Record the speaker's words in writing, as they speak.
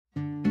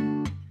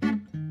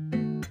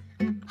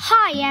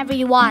Hi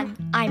everyone,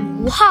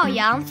 I'm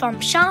Haoyang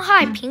from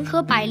Shanghai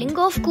Pinghe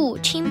Bilingual School,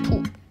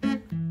 Qingpu.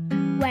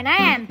 When I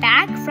am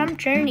back from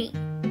journey,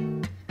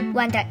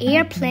 when the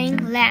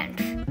airplane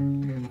lands,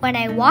 when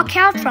I walk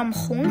out from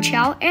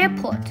Hongqiao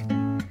Airport,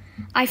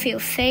 I feel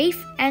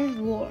safe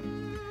and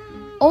warm.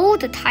 All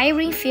the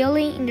tiring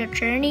feeling in the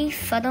journey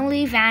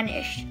suddenly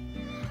vanished.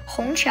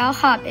 Hongqiao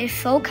Hub is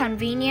so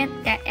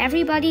convenient that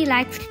everybody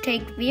likes to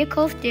take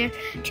vehicles there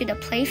to the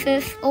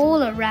places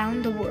all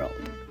around the world.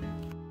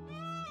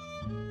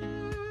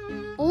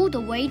 All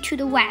the way to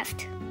the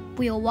west,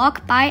 we'll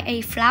walk by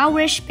a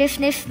flourish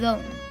business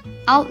zone,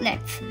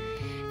 outlets.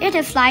 It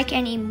is like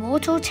an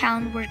immortal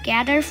town where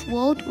gathers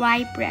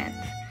worldwide brands.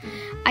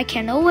 I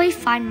can always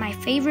find my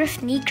favorite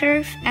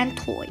sneakers and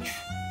toys.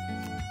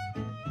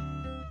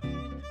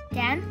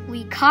 Then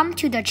we come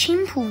to the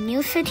Qingpu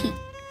New City.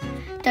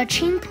 The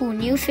Qingpu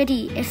New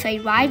City is a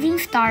rising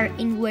star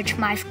in which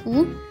my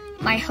school,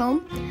 my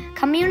home,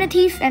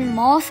 communities and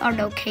malls are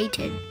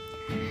located.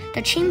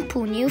 The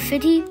Qingpu New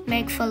City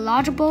makes a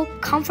lodgeable,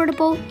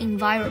 comfortable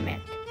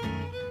environment.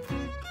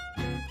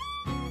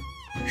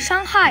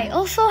 Shanghai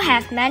also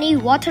has many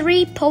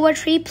watery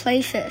poetry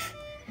places.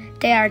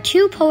 There are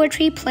 2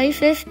 poetry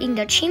places in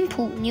the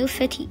Qingpu New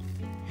City: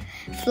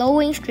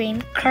 Flowing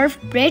Stream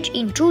Curved Bridge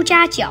in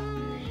Zhujiajiao,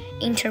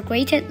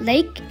 Integrated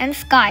Lake and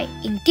Sky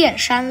in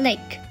Dianshan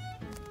Lake.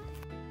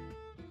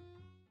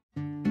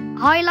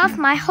 I love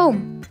my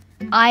home.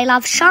 I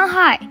love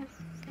Shanghai.